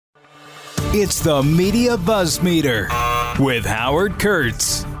It's the Media Buzz Meter with Howard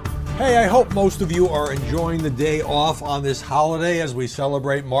Kurtz. Hey, I hope most of you are enjoying the day off on this holiday as we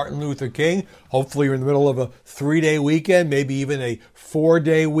celebrate Martin Luther King. Hopefully you're in the middle of a 3-day weekend, maybe even a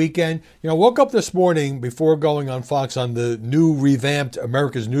 4-day weekend. Woke up this morning before going on Fox on the new revamped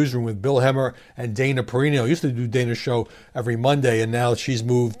America's Newsroom with Bill Hemmer and Dana Perino. I used to do Dana's show every Monday, and now she's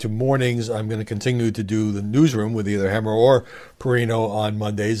moved to mornings. I'm going to continue to do the newsroom with either Hemmer or Perino on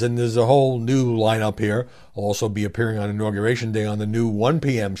Mondays, and there's a whole new lineup here. I'll also be appearing on Inauguration Day on the new 1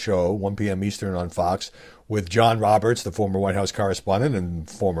 p.m. show, 1 p.m. Eastern on Fox, with John Roberts, the former White House correspondent and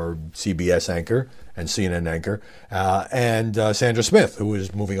former CBS anchor and CNN anchor, and Sandra Smith, who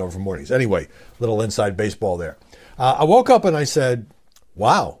is moving over from mornings. Anyway, little inside baseball there. I woke up and I said,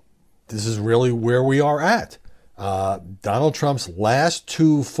 wow, this is really where we are at. Donald Trump's last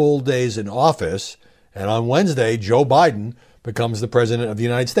 2 full days in office, and on Wednesday, Joe Biden becomes the president of the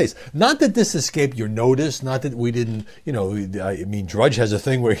United States. Not that this escaped your notice, not that we didn't, Drudge has a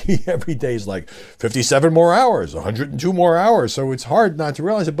thing where he every day is like 57 more hours, 102 more hours, so it's hard not to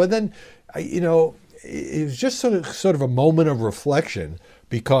realize it. But then, it was just sort of a moment of reflection,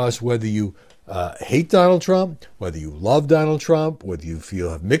 because whether you hate Donald Trump, whether you love Donald Trump, whether you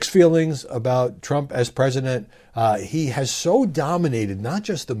have mixed feelings about Trump as president, he has so dominated not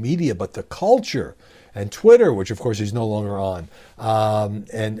just the media, but the culture and Twitter, which of course he's no longer on.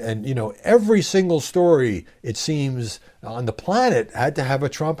 Every single story, it seems, on the planet had to have a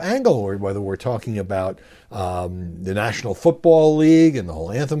Trump angle, or whether we're talking about the National Football League and the whole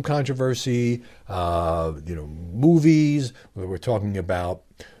anthem controversy, movies, whether we're talking about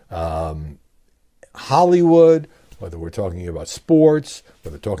Hollywood, whether we're talking about sports,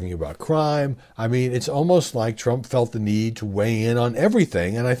 whether we're talking about crime. I mean, it's almost like Trump felt the need to weigh in on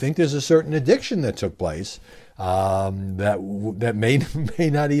everything. And I think there's a certain addiction that took place that we may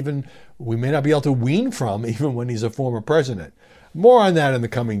not be able to wean from even when he's a former president. More on that in the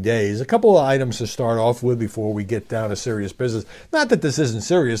coming days. A couple of items to start off with before we get down to serious business. Not that this isn't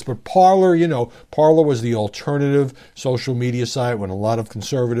serious, but Parler, Parler was the alternative social media site when a lot of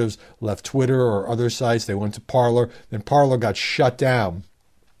conservatives left Twitter or other sites. They went to Parler. Then Parler got shut down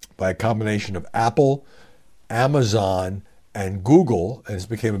by a combination of Apple, Amazon, and Google, and it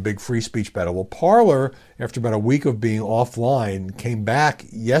became a big free speech battle. Well, Parler, after about a week of being offline, came back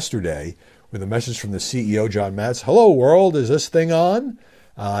yesterday with a message from the CEO, John Matz. Hello, world. Is this thing on?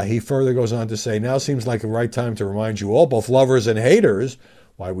 He further goes on to say, now seems like the right time to remind you all, both lovers and haters,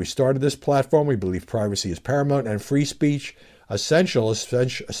 why we started this platform. We believe privacy is paramount and free speech essential,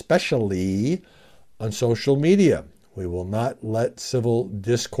 especially on social media. We will not let civil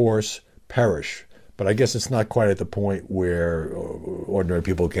discourse perish. But I guess it's not quite at the point where ordinary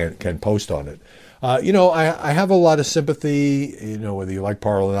people can post on it. I have a lot of sympathy, whether you like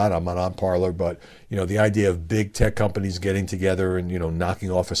Parler or not. I'm not on Parler, but, the idea of big tech companies getting together and,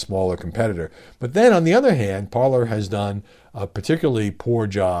 knocking off a smaller competitor. But then on the other hand, Parler has done a particularly poor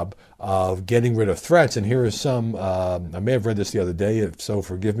job of getting rid of threats. And here is some, I may have read this the other day, if so,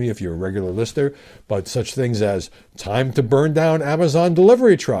 forgive me if you're a regular listener, but such things as time to burn down Amazon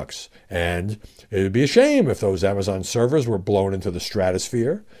delivery trucks. And it would be a shame if those Amazon servers were blown into the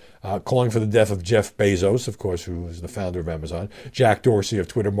stratosphere. Calling for the death of Jeff Bezos, of course, who is the founder of Amazon, Jack Dorsey of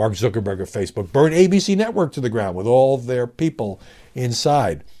Twitter, Mark Zuckerberg of Facebook, burn ABC Network to the ground with all their people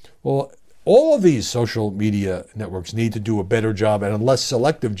inside. Well, all of these social media networks need to do a better job and a less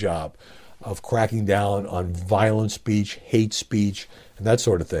selective job of cracking down on violent speech, hate speech, and that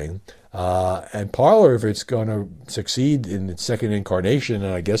sort of thing. And Parler, if it's going to succeed in its second incarnation,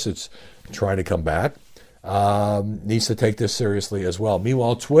 and I guess it's trying to come back, needs to take this seriously as well.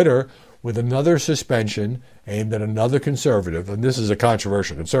 Meanwhile, Twitter, with another suspension aimed at another conservative, and this is a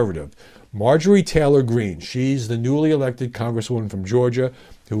controversial conservative, Marjorie Taylor Greene. She's the newly elected congresswoman from Georgia,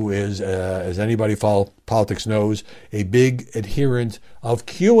 who is, as anybody follow politics knows, a big adherent of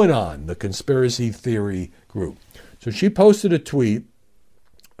QAnon, the conspiracy theory group. So she posted a tweet,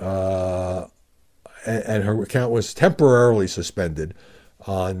 and her account was temporarily suspended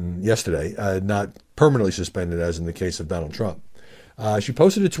on yesterday, not permanently suspended as in the case of Donald Trump. She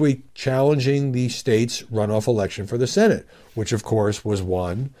posted a tweet challenging the state's runoff election for the Senate, which of course was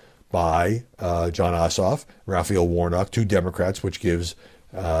won by John Ossoff, Raphael Warnock, 2 Democrats, which gives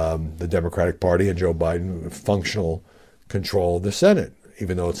the Democratic Party and Joe Biden functional control of the Senate,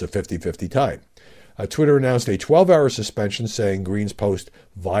 even though it's a 50-50 tie. Twitter announced a 12-hour suspension, saying Greene's post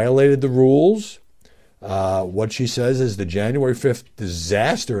violated the rules. What she says is the January 5th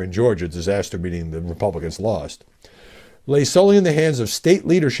disaster in Georgia, disaster meaning the Republicans lost, lay solely in the hands of state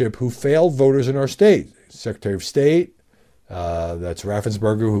leadership who failed voters in our state. Secretary of State, That's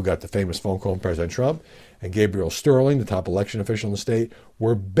Raffensperger, who got the famous phone call from President Trump, and Gabriel Sterling, the top election official in the state,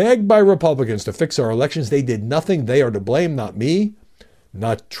 were begged by Republicans to fix our elections. They did nothing. They are to blame, not me,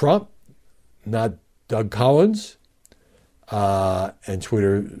 not Trump, not Doug Collins. And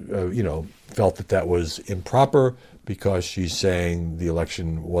Twitter, felt that was improper because she's saying the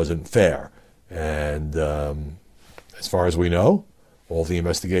election wasn't fair. And as far as we know, all the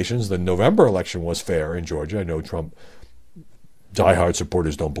investigations, the November election was fair in Georgia. I know Trump diehard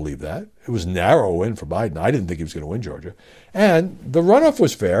supporters don't believe that. It was a narrow win for Biden. I didn't think he was going to win Georgia. And the runoff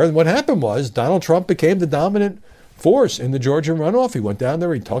was fair. And what happened was Donald Trump became the dominant force in the Georgia runoff. He went down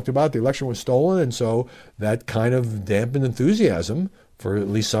there. He talked about the election was stolen. And so that kind of dampened enthusiasm for at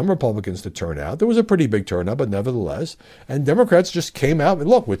least some Republicans to turn out. There was a pretty big turnout, but nevertheless. And Democrats just came out. And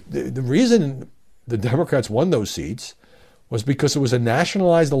look, with the reason the Democrats won those seats was because it was a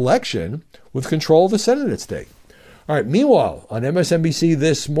nationalized election with control of the Senate at stake. All right, meanwhile, on MSNBC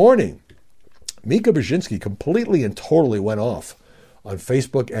this morning, Mika Brzezinski completely and totally went off on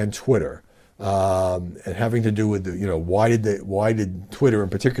Facebook and Twitter, and having to do with why did Twitter in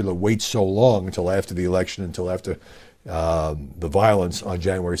particular wait so long until after the election, until after the violence on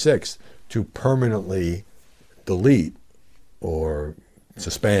January 6th to permanently delete or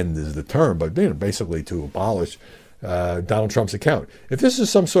suspend is the term, but basically to abolish Donald Trump's account. If this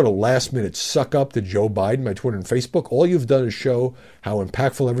is some sort of last-minute suck-up to Joe Biden by Twitter and Facebook, all you've done is show how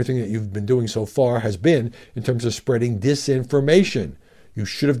impactful everything that you've been doing so far has been in terms of spreading disinformation. You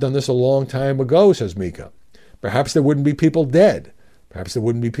should have done this a long time ago, says Mika. Perhaps there wouldn't be people dead. Perhaps there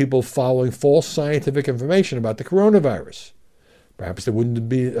wouldn't be people following false scientific information about the coronavirus. Perhaps there wouldn't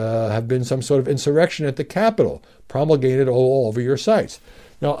have been some sort of insurrection at the Capitol promulgated all over your sites.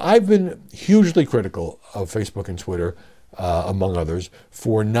 Now, I've been hugely critical of Facebook and Twitter, among others,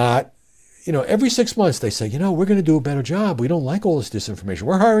 for not, every 6 months they say, we're going to do a better job. We don't like all this disinformation.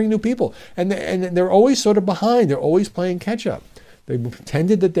 We're hiring new people. And they're always sort of behind. They're always playing catch up. They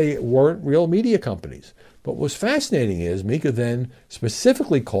pretended that they weren't real media companies. But what's fascinating is Mika then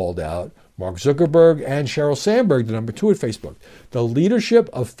specifically called out Mark Zuckerberg and Sheryl Sandberg, the number 2 at Facebook. The leadership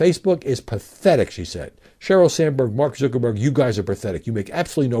of Facebook is pathetic, she said. Sheryl Sandberg, Mark Zuckerberg, you guys are pathetic. You make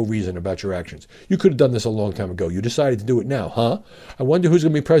absolutely no reason about your actions. You could have done this a long time ago. You decided to do it now, huh? I wonder who's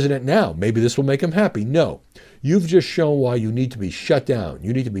going to be president now. Maybe this will make him happy. No. You've just shown why you need to be shut down.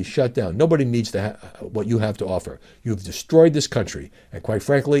 You need to be shut down. Nobody needs what you have to offer. You've destroyed this country. And quite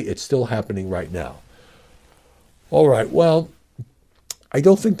frankly, it's still happening right now. All right, well, I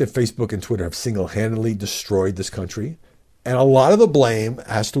don't think that Facebook and Twitter have single-handedly destroyed this country. And a lot of the blame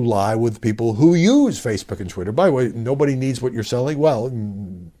has to lie with people who use Facebook and Twitter. By the way, nobody needs what you're selling. Well,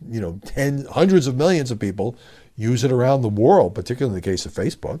 hundreds of millions of people use it around the world, particularly in the case of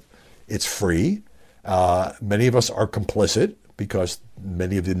Facebook. It's free. Many of us are complicit because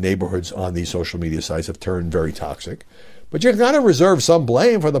many of the neighborhoods on these social media sites have turned very toxic. But you've got to reserve some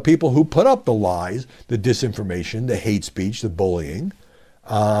blame for the people who put up the lies, the disinformation, the hate speech, the bullying.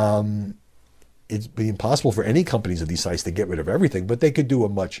 It'd be impossible for any companies of these sites to get rid of everything, but they could do a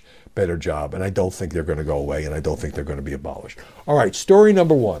much better job. And I don't think they're going to go away, and I don't think they're going to be abolished. All right, story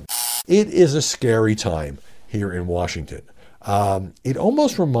number 1. It is a scary time here in Washington. It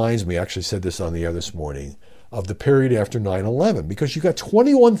almost reminds me, I actually said this on the air this morning, of the period after 9/11, because you got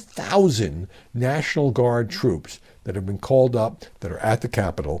 21,000 National Guard troops that have been called up that are at the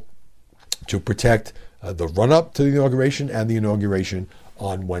Capitol to protect the run-up to the inauguration and the inauguration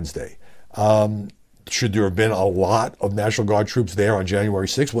on Wednesday. Should there have been a lot of National Guard troops there on January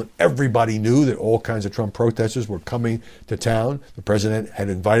 6th when everybody knew that all kinds of Trump protesters were coming to town? The president had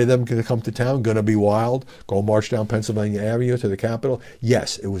invited them to come to town, going to be wild, go march down Pennsylvania Avenue to the Capitol.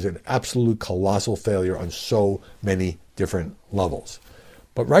 Yes, it was an absolute colossal failure on so many different levels.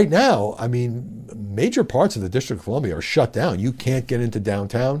 But right now, I mean, major parts of the District of Columbia are shut down. You can't get into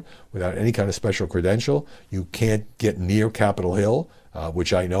downtown without any kind of special credential. You can't get near Capitol Hill,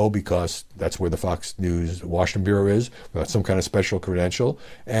 which I know because that's where the Fox News Washington Bureau is, without some kind of special credential.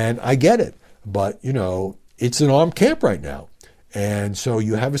 And I get it. But, it's an armed camp right now. And so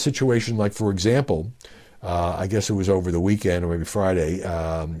you have a situation like, for example, I guess it was over the weekend or maybe Friday,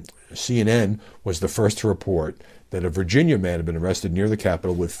 CNN was the first to report that a Virginia man had been arrested near the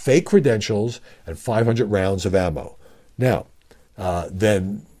Capitol with fake credentials and 500 rounds of ammo. Now,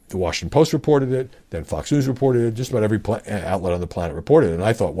 then the Washington Post reported it, then Fox News reported it, just about every outlet on the planet reported it. And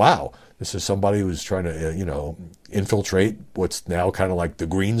I thought, wow, this is somebody who's trying to, infiltrate what's now kind of like the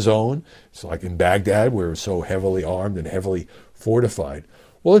green zone. It's like in Baghdad, where it's so heavily armed and heavily fortified.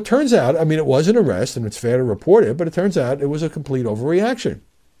 Well, it turns out, it was an arrest, and it's fair to report it, but it turns out it was a complete overreaction.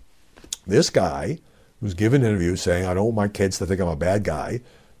 This guy who's given interviews saying, I don't want my kids to think I'm a bad guy,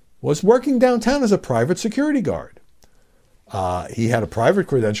 was working downtown as a private security guard. He had a private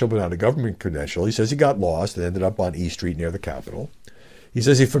credential, but not a government credential. He says he got lost and ended up on E Street near the Capitol. He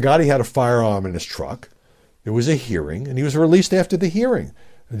says he forgot he had a firearm in his truck. There was a hearing, and he was released after the hearing.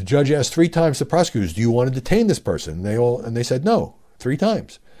 The judge asked 3 times the prosecutors, do you want to detain this person? And they said no, 3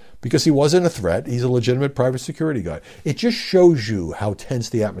 times. Because he wasn't a threat. He's a legitimate private security guard. It just shows you how tense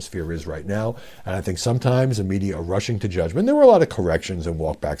the atmosphere is right now. And I think sometimes the media are rushing to judgment. There were a lot of corrections and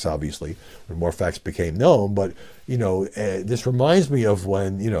walkbacks, obviously, when more facts became known. But, this reminds me of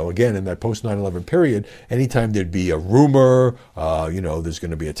when, again, in that post 9/11 period, anytime there'd be a rumor, there's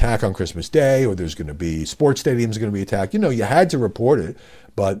going to be attack on Christmas Day, or there's going to be sports stadiums going to be attacked, you had to report it.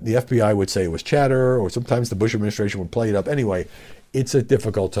 But the FBI would say it was chatter, or sometimes the Bush administration would play it up. Anyway, it's a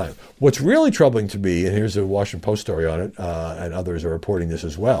difficult time. What's really troubling to me, and here's a Washington Post story on it, and others are reporting this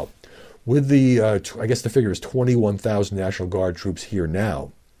as well, with the, I guess the figure is 21,000 National Guard troops here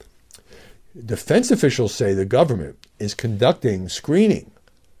now, defense officials say the government is conducting screening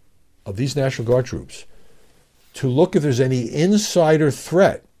of these National Guard troops to look if there's any insider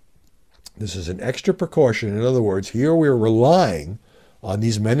threat. This is an extra precaution. In other words, here we're relying on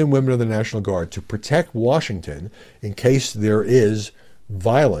these men and women of the National Guard to protect Washington in case there is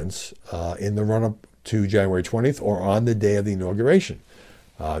violence in the run-up to January 20th or on the day of the inauguration.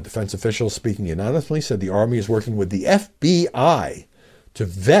 Defense officials speaking anonymously said the Army is working with the FBI to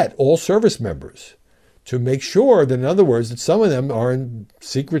vet all service members to make sure that, in other words, that some of them aren't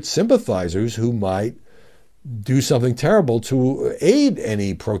secret sympathizers who might do something terrible to aid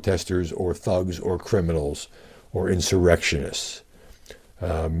any protesters or thugs or criminals or insurrectionists.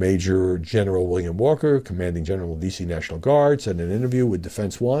 Major General William Walker, commanding general of the D.C. National Guard, said in an interview with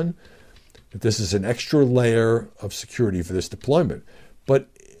Defense One that this is an extra layer of security for this deployment. But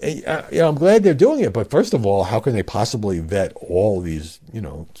I'm glad they're doing it. But first of all, how can they possibly vet all these,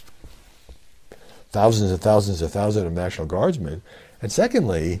 thousands and thousands and thousands of National Guardsmen? And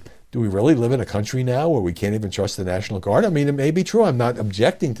secondly, do we really live in a country now where we can't even trust the National Guard? I mean, it may be true. I'm not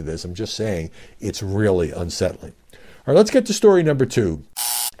objecting to this. I'm just saying it's really unsettling. All right, let's get to story number 2.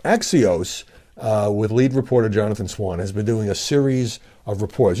 Axios, with lead reporter Jonathan Swan, has been doing a series of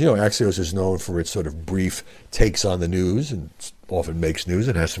reports. Axios is known for its sort of brief takes on the news and often makes news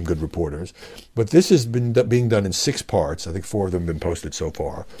and has some good reporters. But this has been being done in 6 parts. I think 4 of them have been posted so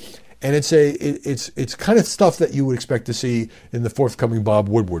far. And it's kind of stuff that you would expect to see in the forthcoming Bob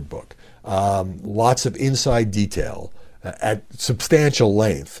Woodward book. Lots of inside detail at substantial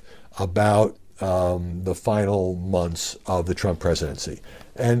length about the final months of the Trump presidency.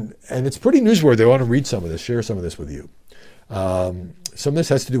 And it's pretty newsworthy. I want to read some of this, share some of this with you. Some of this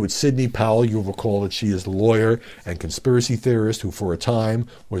has to do with Sidney Powell. You'll recall that she is the lawyer and conspiracy theorist who for a time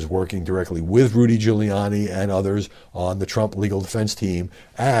was working directly with Rudy Giuliani and others on the Trump legal defense team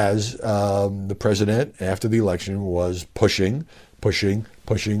as the president, after the election, was pushing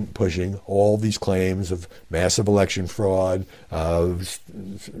all these claims of massive election fraud,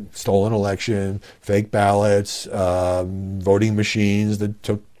 stolen election, fake ballots, voting machines that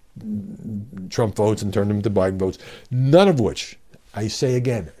took Trump votes and turned them into Biden votes, none of which, I say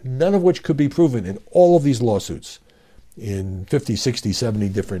again, none of which could be proven in all of these lawsuits in 50, 60, 70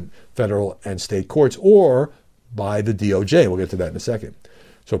 different federal and state courts or by the DOJ. We'll get to that in a second.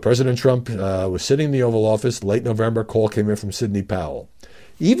 So President Trump was sitting in the Oval Office. Late November, call came in from Sidney Powell.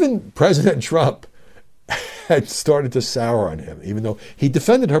 Even President Trump had started to sour on him, even though he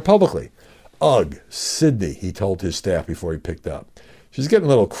defended her publicly. Ugh, Sidney, he told his staff before he picked up. She's getting a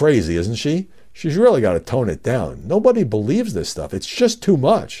little crazy, isn't she? She's really got to tone it down. Nobody believes this stuff. It's just too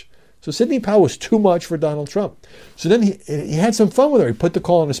much. So Sidney Powell was too much for Donald Trump. So then he had some fun with her. He put the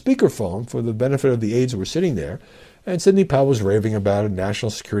call on a speakerphone for the benefit of the aides who were sitting there. And Sidney Powell was raving about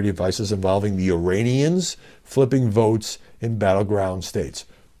national security advices involving the Iranians flipping votes in battleground states.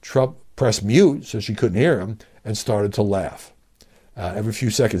 Trump pressed mute so she couldn't hear him and started to laugh. Every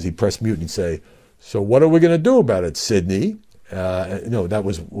few seconds he'd press mute and he'd say, "So what are we going to do about it, Sidney?" No, that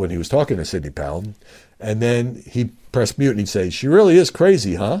was when he was talking to Sidney Powell. And then he'd press mute and he'd say, "She really is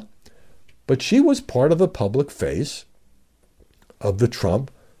crazy, huh?" But she was part of the public face of the Trump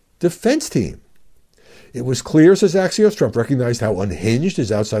defense team. It was clear, says Axios, Trump recognized how unhinged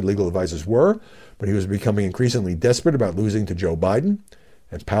his outside legal advisors were, but he was becoming increasingly desperate about losing to Joe Biden,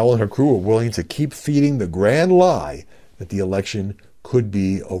 and Powell and her crew were willing to keep feeding the grand lie that the election could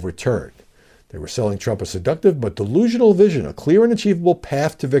be overturned. They were selling Trump a seductive but delusional vision, a clear and achievable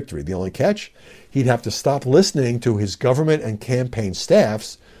path to victory. The only catch? He'd have to stop listening to his government and campaign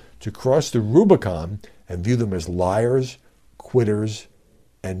staffs to cross the Rubicon and view them as liars, quitters,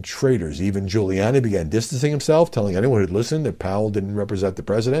 and traitors. Even Giuliani began distancing himself, telling anyone who'd listen that Powell didn't represent the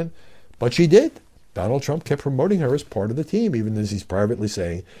president. But she did. Donald Trump kept promoting her as part of the team, even as he's privately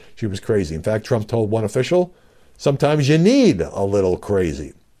saying she was crazy. In fact, Trump told one official, sometimes you need a little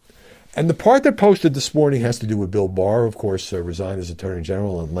crazy. And the part that posted this morning has to do with Bill Barr, of course, resigned as Attorney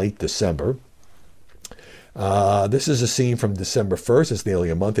General in late December. This is a scene from December 1st. It's nearly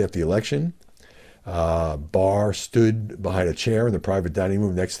a month after the election. Barr stood behind a chair in the private dining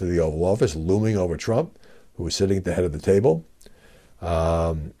room next to the Oval Office, looming over Trump, who was sitting at the head of the table.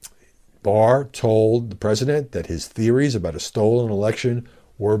 Barr told the president that his theories about a stolen election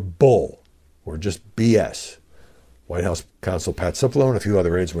were bull, were just BS. White House counsel Pat Cipollone and a few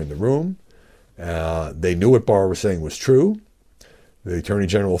other aides were in the room. They knew what Barr was saying was true. The Attorney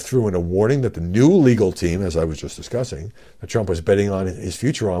General threw in a warning that the new legal team, as I was just discussing, that Trump was betting on his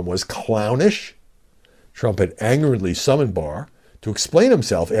future on, was clownish. Trump had angrily summoned Barr to explain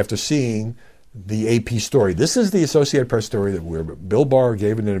himself after seeing the AP story. This is the Associated Press story where Bill Barr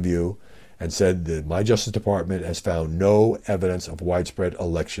gave an interview and said that my Justice Department has found no evidence of widespread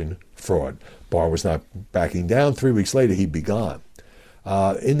election fraud. Barr was not backing down. 3 weeks later, he'd be gone.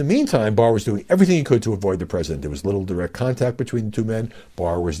 In the meantime, Barr was doing everything he could to avoid the president. There was little direct contact between the two men.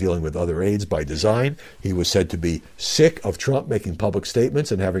 Barr was dealing with other aides by design. He was said to be sick of Trump making public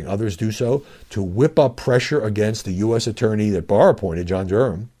statements and having others do so to whip up pressure against the U.S. attorney that Barr appointed, John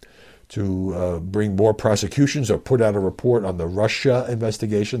Durham, to bring more prosecutions or put out a report on the Russia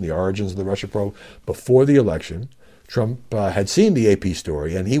investigation, the origins of the Russia probe, before the election. Trump had seen the AP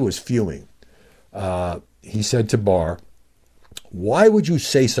story, and he was fuming. He said to Barr, "Why would you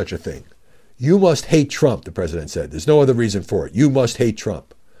say such a thing? You must hate Trump," the president said. "There's no other reason for it. You must hate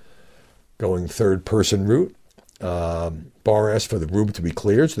Trump." Going third-person route, Barr asked for the room to be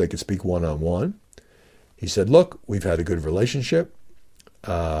cleared so they could speak one-on-one. He said, "Look, we've had a good relationship.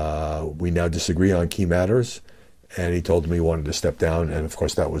 We now disagree on key matters." And he told him he wanted to step down. And, of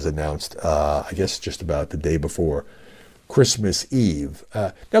course, that was announced, I guess, just about the day before Christmas Eve.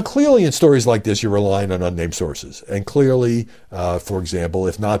 Now, clearly in stories like this, you're relying on unnamed sources. And clearly, for example,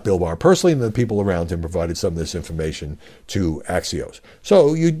 if not Bill Barr personally, then the people around him provided some of this information to Axios.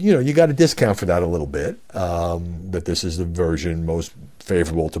 So, you got to discount for that a little bit, that this is the version most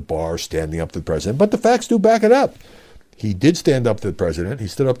favorable to Barr standing up to the president. But the facts do back it up. He did stand up to the president.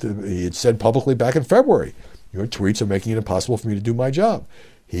 He had said publicly back in February, "Your tweets are making it impossible for me to do my job."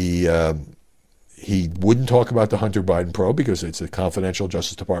 He wouldn't talk about the Hunter Biden probe because it's a confidential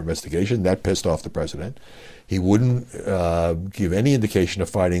Justice Department investigation. That pissed off the president. He wouldn't give any indication of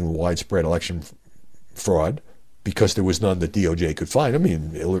fighting widespread election fraud because there was none that DOJ could find. I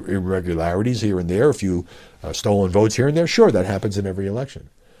mean, irregularities here and there, a few stolen votes here and there. Sure, that happens in every election.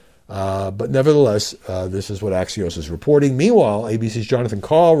 But nevertheless, this is what Axios is reporting. Meanwhile, ABC's Jonathan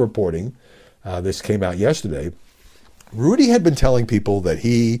Karl reporting, this came out yesterday, Rudy had been telling people that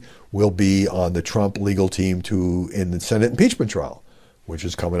he will be on the Trump legal team in the Senate impeachment trial, which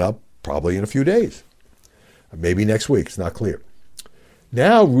is coming up probably in a few days. Maybe next week. It's not clear.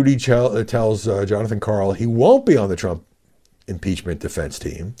 Now Rudy tells Jonathan Karl he won't be on the Trump impeachment defense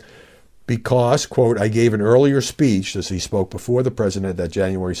team because, quote, "I gave an earlier speech," as he spoke before the president at that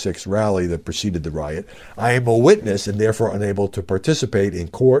January 6th rally that preceded the riot. "I am a witness and therefore unable to participate in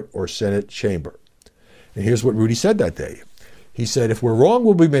court or Senate chamber." And here's what Rudy said that day. He said, "If we're wrong,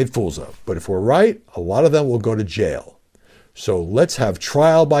 we'll be made fools of. But if we're right, a lot of them will go to jail. So let's have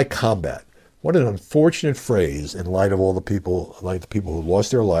trial by combat." What an unfortunate phrase in light of all the people, like the people who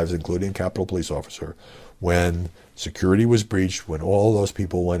lost their lives, including a Capitol Police officer, when security was breached, when all those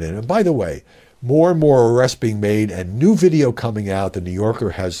people went in. And by the way, more and more arrests being made and new video coming out. The New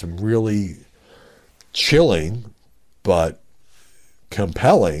Yorker has some really chilling but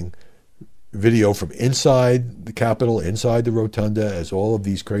compelling video from inside the Capitol, inside the rotunda, as all of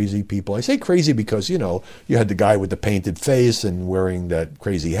these crazy people. I say crazy because, you had the guy with the painted face and wearing that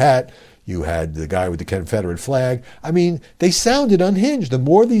crazy hat. You had the guy with the Confederate flag. I mean, they sounded unhinged. The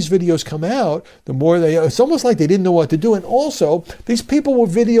more these videos come out, the more it's almost like they didn't know what to do. And also, these people were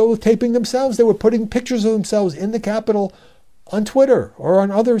videotaping themselves. They were putting pictures of themselves in the Capitol on Twitter or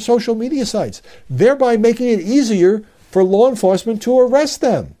on other social media sites, thereby making it easier for law enforcement to arrest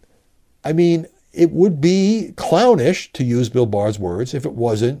them. I mean, it would be clownish, to use Bill Barr's words, if it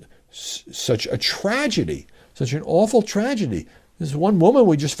wasn't such a tragedy, such an awful tragedy. This one woman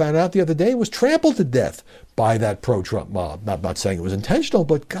we just found out the other day was trampled to death by that pro-Trump mob. Not saying it was intentional,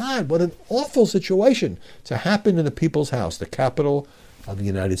 but God, what an awful situation to happen in the people's house, the Capitol of the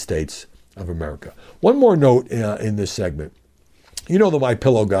United States of America. One more note in this segment. You know the My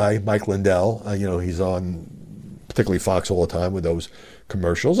Pillow guy, Mike Lindell. He's on particularly Fox all the time with those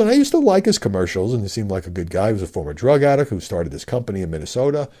commercials. And I used to like his commercials, and he seemed like a good guy. He was a former drug addict who started this company in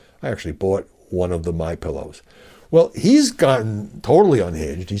Minnesota. I actually bought one of the MyPillows. Well, he's gotten totally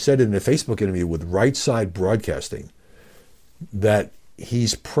unhinged. He said in a Facebook interview with Right Side Broadcasting that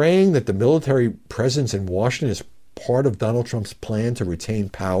he's praying that the military presence in Washington is part of Donald Trump's plan to retain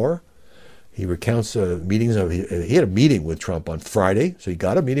power. He recounts meetings. He had a meeting with Trump on Friday, so he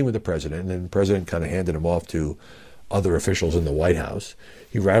got a meeting with the president, and then the president kind of handed him off to other officials in the White House.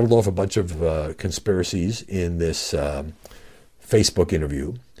 He rattled off a bunch of conspiracies in this Facebook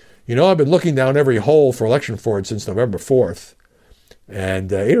interview. You know, I've been looking down every hole for election fraud since November 4th.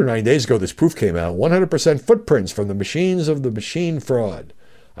 And 8 or 9 days ago, this proof came out. 100% footprints from the machines of the machine fraud.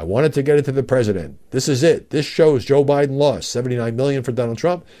 I wanted to get it to the president. This is it. This shows Joe Biden lost. $79 million for Donald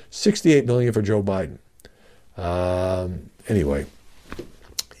Trump, $68 million for Joe Biden. Anyway,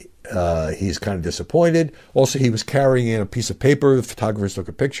 he's kind of disappointed. Also, he was carrying in a piece of paper. The photographers took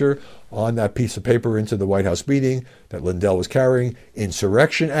a picture on that piece of paper into the White House meeting that Lindell was carrying.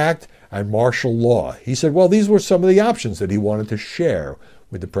 Insurrection Act and martial law. He said, well, these were some of the options that he wanted to share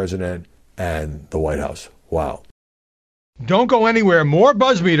with the president and the White House. Wow. Don't go anywhere. More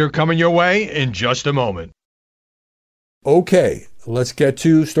BuzzMeter coming your way in just a moment. Okay, let's get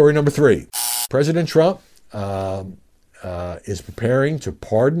to story number 3. President Trump is preparing to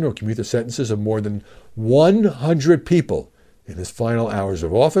pardon or commute the sentences of more than 100 people in his final hours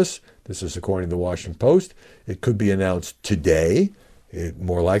of office. This is according to the Washington Post. It could be announced today. It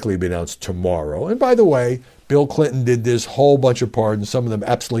more likely be announced tomorrow. And by the way, Bill Clinton did this whole bunch of pardons, some of them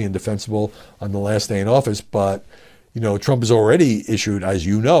absolutely indefensible on the last day in office. But, you know, Trump has already issued, as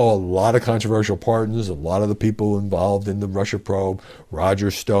you know, a lot of controversial pardons. A lot of the people involved in the Russia probe, Roger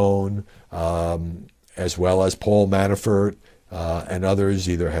Stone, as well as Paul Manafort and others,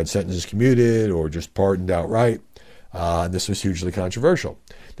 either had sentences commuted or just pardoned outright. And this was hugely controversial.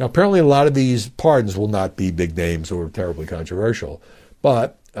 Now, apparently a lot of these pardons will not be big names or terribly controversial.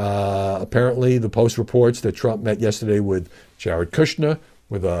 But apparently the Post reports that Trump met yesterday with Jared Kushner,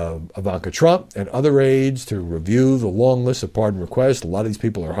 with Ivanka Trump and other aides to review the long list of pardon requests. A lot of these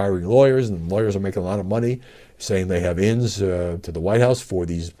people are hiring lawyers, and lawyers are making a lot of money, saying they have ins to the White House for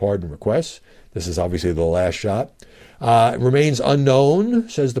these pardon requests. This is obviously the last shot. It remains unknown,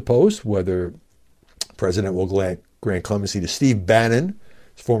 says the Post, whether the president will grant clemency to Steve Bannon,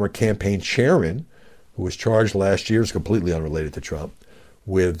 his former campaign chairman, who was charged last year, is completely unrelated to Trump,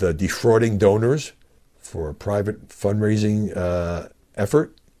 with defrauding donors for a private fundraising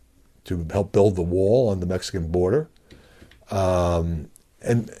effort to help build the wall on the Mexican border. You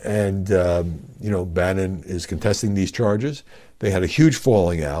know, Bannon is contesting these charges. They had a huge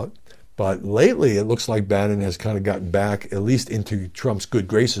falling out. But lately, it looks like Bannon has kind of gotten back, at least into Trump's good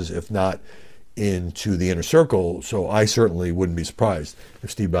graces, if not into the inner circle. So I certainly wouldn't be surprised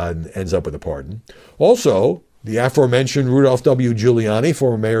if Steve Bannon ends up with a pardon. Also, the aforementioned Rudolph W. Giuliani,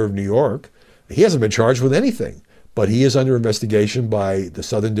 former mayor of New York, he hasn't been charged with anything. But he is under investigation by the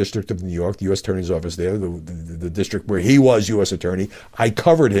Southern District of New York, the U.S. Attorney's Office there, the district where he was U.S. Attorney. I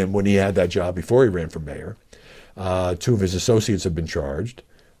covered him when he had that job before he ran for mayor. 2 of his associates have been charged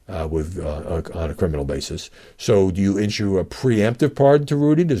on a criminal basis. So do you issue a preemptive pardon to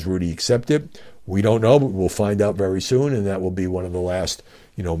Rudy? Does Rudy accept it? We don't know, but we'll find out very soon, and that will be one of the last,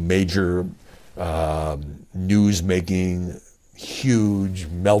 you know, major news-making, huge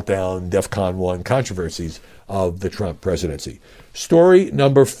meltdown, DEFCON 1 controversies of the Trump presidency. Story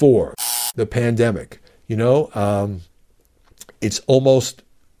number 4, the pandemic. You know, it's almost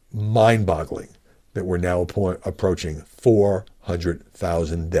mind-boggling that we're now approaching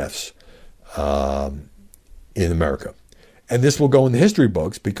 400,000 deaths in America. And this will go in the history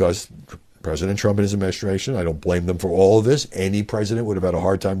books because President Trump and his administration, I don't blame them for all of this. Any president would have had a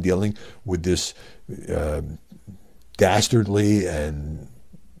hard time dealing with this dastardly and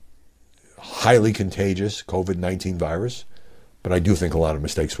highly contagious COVID-19 virus. But I do think a lot of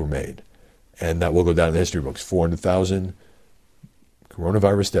mistakes were made. And that will go down in the history books. 400,000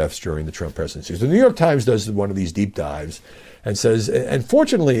 coronavirus deaths during the Trump presidency. So the New York Times does one of these deep dives and says, and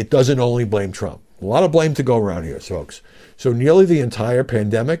fortunately, it doesn't only blame Trump. A lot of blame to go around here, folks. So for nearly the entire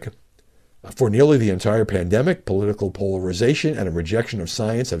pandemic, political polarization and a rejection of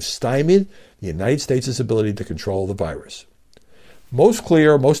science have stymied the United States' ability to control the virus. Most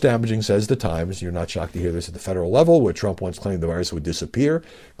clear, most damaging, says the Times, you're not shocked to hear this at the federal level, where Trump once claimed the virus would disappear,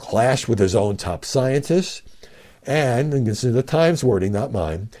 clashed with his own top scientists, and this is the Times wording, not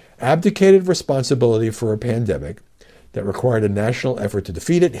mine, abdicated responsibility for a pandemic that required a national effort to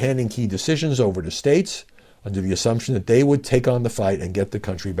defeat it, handing key decisions over to states, under the assumption that they would take on the fight and get the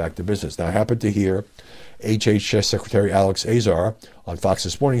country back to business. Now, I happened to hear HHS Secretary Alex Azar on Fox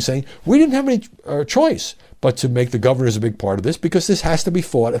this morning saying, we didn't have any choice but to make the governors a big part of this because this has to be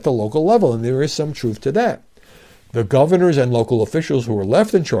fought at the local level, and there is some truth to that. The governors and local officials who were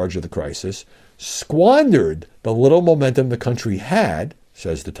left in charge of the crisis squandered the little momentum the country had,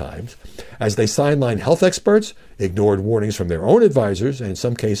 says the Times, as they sidelined health experts, ignored warnings from their own advisors, and in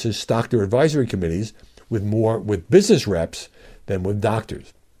some cases stocked their advisory committees with business reps than with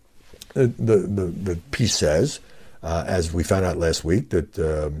doctors. The piece says, as we found out last week, that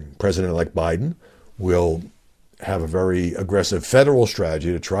President-elect Biden will have a very aggressive federal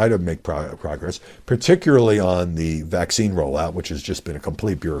strategy to try to make progress, particularly on the vaccine rollout, which has just been a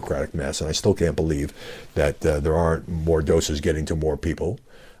complete bureaucratic mess. And I still can't believe that there aren't more doses getting to more people.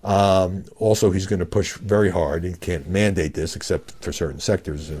 Also, he's going to push very hard. He can't mandate this except for certain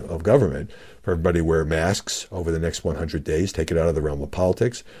sectors of government. For everybody to wear masks over the next 100 days, take it out of the realm of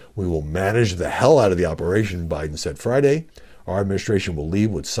politics. We will manage the hell out of the operation, Biden said Friday. Our administration will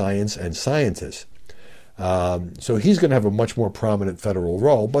lead with science and scientists. So he's going to have a much more prominent federal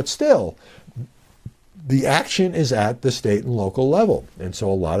role, but still, the action is at the state and local level. And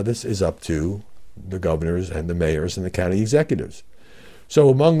so a lot of this is up to the governors and the mayors and the county executives. So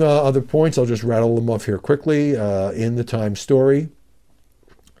among other points, I'll just rattle them off here quickly. In the Times story,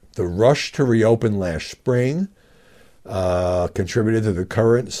 the rush to reopen last spring contributed to the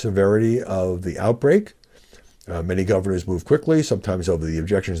current severity of the outbreak. Many governors moved quickly, sometimes over the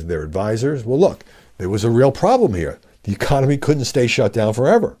objections of their advisors. Well, look, there was a real problem here. The economy couldn't stay shut down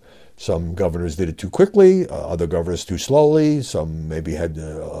forever. Some governors did it too quickly, other governors too slowly. Some maybe had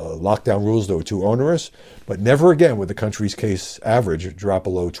lockdown rules that were too onerous. But never again would the country's case average drop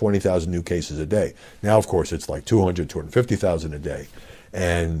below 20,000 new cases a day. Now, of course, it's like 200, 250,000 a day.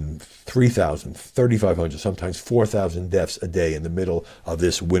 And 3,000, 3,500, sometimes 4,000 deaths a day in the middle of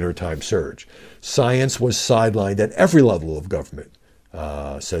this wintertime surge. Science was sidelined at every level of government,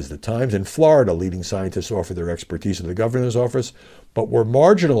 says the Times. In Florida, leading scientists offered their expertise in the governor's office, but were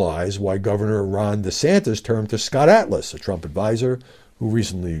marginalized why Governor Ron DeSantis turned to Scott Atlas, a Trump advisor who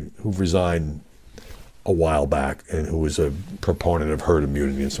resigned a while back and who was a proponent of herd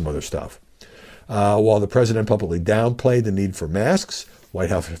immunity and some other stuff. While the president publicly downplayed the need for masks, White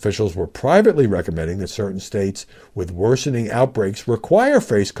House officials were privately recommending that certain states with worsening outbreaks require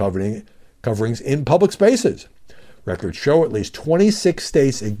face coverings in public spaces. Records show at least 26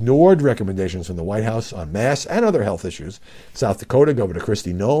 states ignored recommendations from the White House on masks and other health issues. South Dakota Governor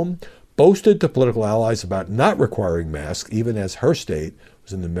Kristi Noem boasted to political allies about not requiring masks, even as her state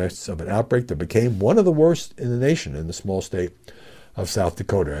was in the midst of an outbreak that became one of the worst in the nation in the small state of South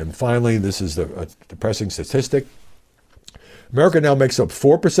Dakota. And finally, this is a depressing statistic. America now makes up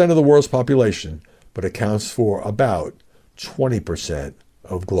 4% of the world's population, but accounts for about 20%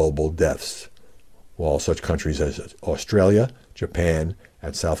 of global deaths, while such countries as Australia, Japan,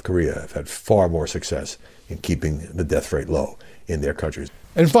 and South Korea have had far more success in keeping the death rate low in their countries.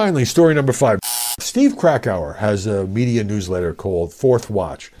 And finally, story number 5. Steve Krakauer has a media newsletter called Fourth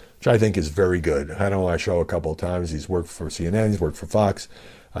Watch, which I think is very good. I know I show a couple of times. He's worked for CNN, he's worked for Fox,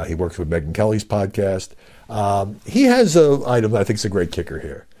 he works with Megyn Kelly's podcast. He has an item that I think is a great kicker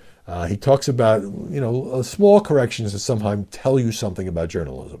here. He talks about, small corrections that sometimes tell you something about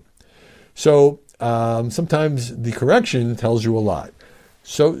journalism. So sometimes the correction tells you a lot.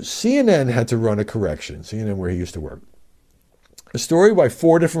 So CNN had to run a correction, CNN where he used to work. A story by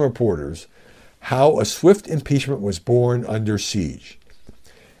 4 different reporters, how a swift impeachment was born under siege.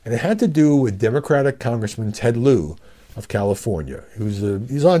 And it had to do with Democratic Congressman Ted Lieu of California.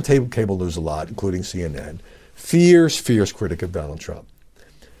 He's on cable news a lot, including CNN. Fierce critic of Donald Trump.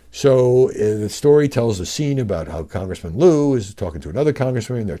 So the story tells a scene about how Congressman Lieu is talking to another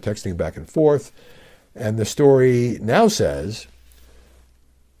congressman. They're texting back and forth. And the story now says,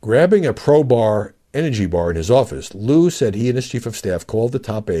 grabbing a pro-bar energy bar in his office, Lieu said he and his chief of staff called the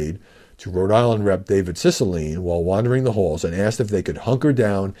top aide to Rhode Island Rep. David Cicilline while wandering the halls and asked if they could hunker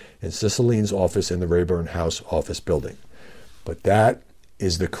down in Cicilline's office in the Rayburn House office building. But that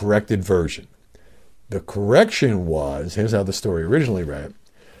is the corrected version. The correction was, here's how the story originally ran,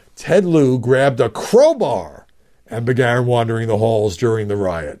 Ted Lieu grabbed a crowbar and began wandering the halls during the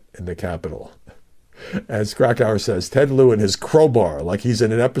riot in the Capitol. As Krakauer says, Ted Lieu and his crowbar, like he's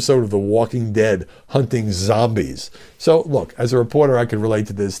in an episode of The Walking Dead hunting zombies. So look, as a reporter, I can relate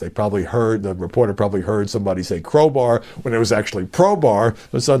to this. The reporter probably heard somebody say crowbar when it was actually pro-bar,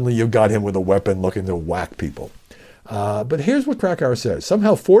 but suddenly you've got him with a weapon looking to whack people. But here's what Krakauer says.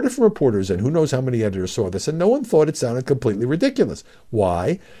 Somehow 4 different reporters and who knows how many editors saw this, and no one thought it sounded completely ridiculous.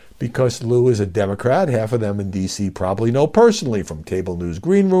 Why? Because Lou is a Democrat. Half of them in D.C. probably know personally from cable news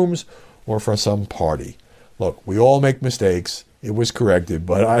green rooms or from some party. Look, we all make mistakes. It was corrected,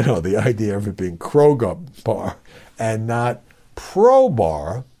 but I know the idea of it being Kroger and not Pro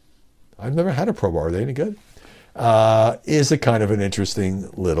Bar, I've never had a Pro Bar. Are they any good? Is a kind of an interesting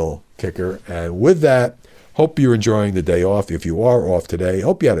little kicker. And with that, hope you're enjoying the day off. If you are off today,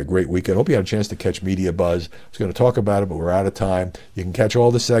 hope you had a great weekend. Hope you had a chance to catch Media Buzz. I was going to talk about it, but we're out of time. You can catch all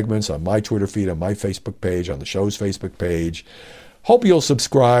the segments on my Twitter feed, on my Facebook page, on the show's Facebook page. Hope you'll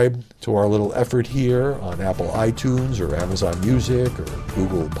subscribe to our little effort here on Apple iTunes or Amazon Music or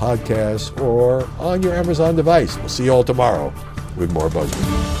Google Podcasts or on your Amazon device. We'll see you all tomorrow with more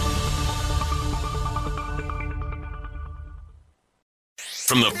BuzzFeed.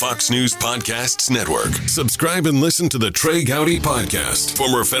 From the Fox News Podcasts Network, subscribe and listen to the Trey Gowdy Podcast.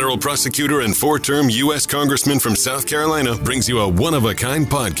 Former federal prosecutor and 4-term U.S. Congressman from South Carolina brings you a one-of-a-kind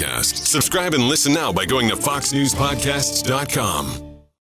podcast. Subscribe and listen now by going to foxnewspodcasts.com.